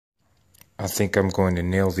I think I'm going to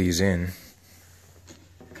nail these in.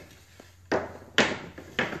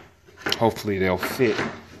 Hopefully they'll fit.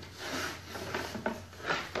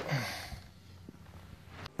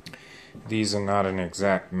 These are not an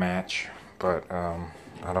exact match, but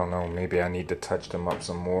I don't know, maybe I need to touch them up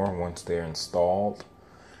some more once they're installed.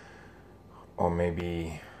 Or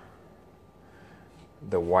maybe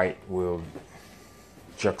the white will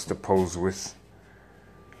juxtapose with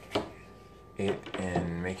it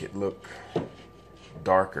and make it look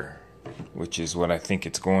darker, which is what I think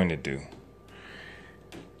it's going to do.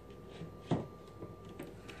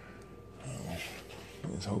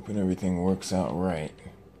 Just hoping everything works out right.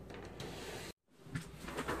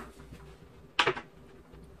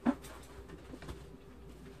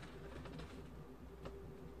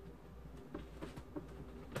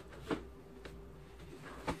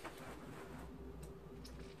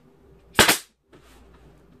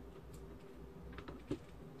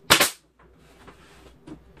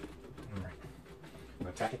 I'm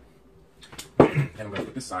going to tack it, and I'm going to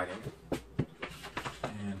put this side in,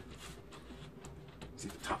 and see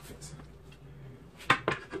if the top fits.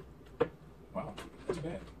 Wow, not too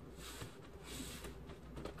bad.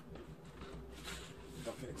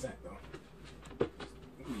 Don't fit exact though.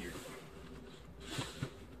 Weird.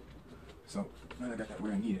 So now that I got that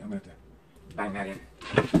where I need it, I'm going to have to bang that in.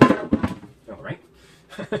 All right.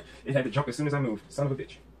 It had to jump as soon as I moved. Son of a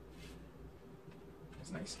bitch.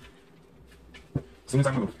 That's nice. As soon as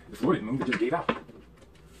I moved, the floor didn't move, it just gave out.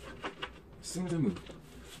 As soon as I moved.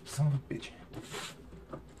 Son of a bitch.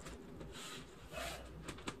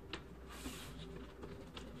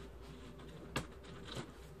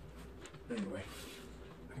 Anyway,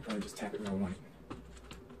 I can probably just tap it where I want it.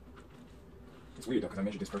 It's weird though, because I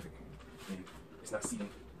measured this perfect. And it's not seating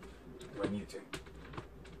where I need it to.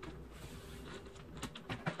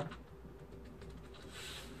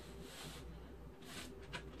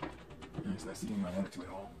 It's not seating where I want it to at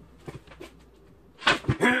all.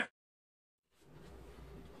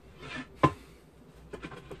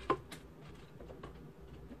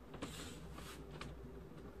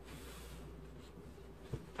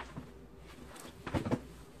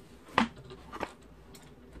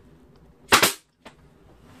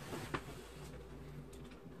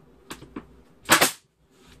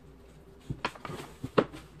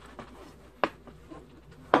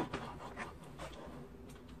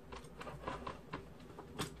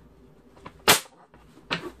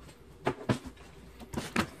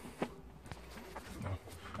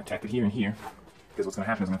 Tap it here and here, because what's going to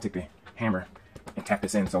happen is I'm going to take the hammer and tap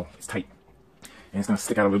this in so it's tight. And it's going to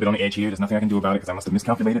stick out a little bit on the edge here. There's nothing I can do about it because I must have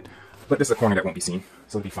miscalculated. But this is a corner that won't be seen,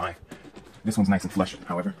 so it'll be fine. This one's nice and flush,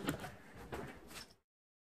 however.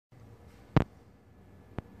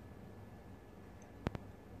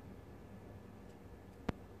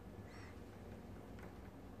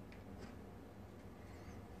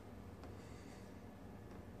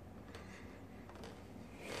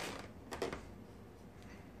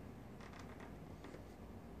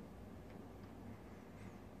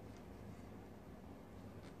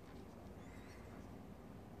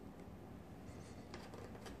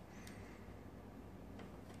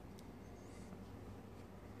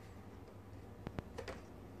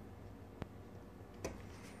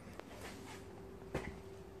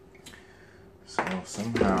 So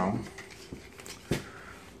somehow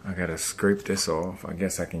I gotta scrape this off. I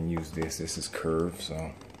guess I can use this. This is curved,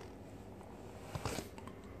 so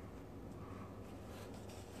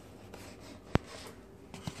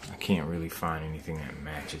I can't really find anything that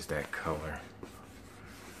matches that color.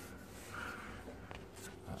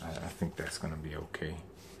 I think that's gonna be okay.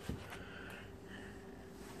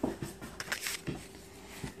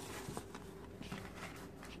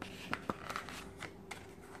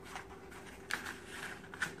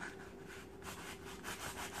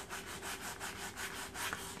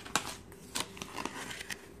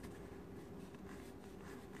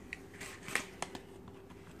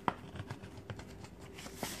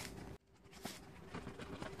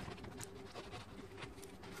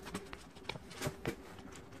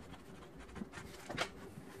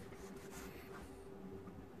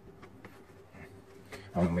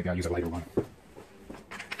 I don't know, maybe I'll use a lighter one.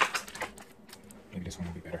 Maybe this one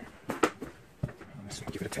will be better. Let's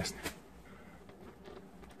give it a test.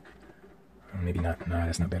 Maybe not. Nah,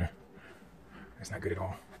 that's not better. That's not good at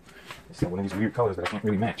all. It's one of these weird colors that I can't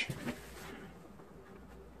really match.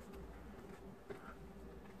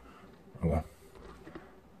 Oh well.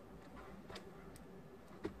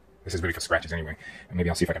 This is really for scratches anyway. And maybe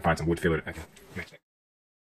I'll see if I can find some wood filler that I can match that.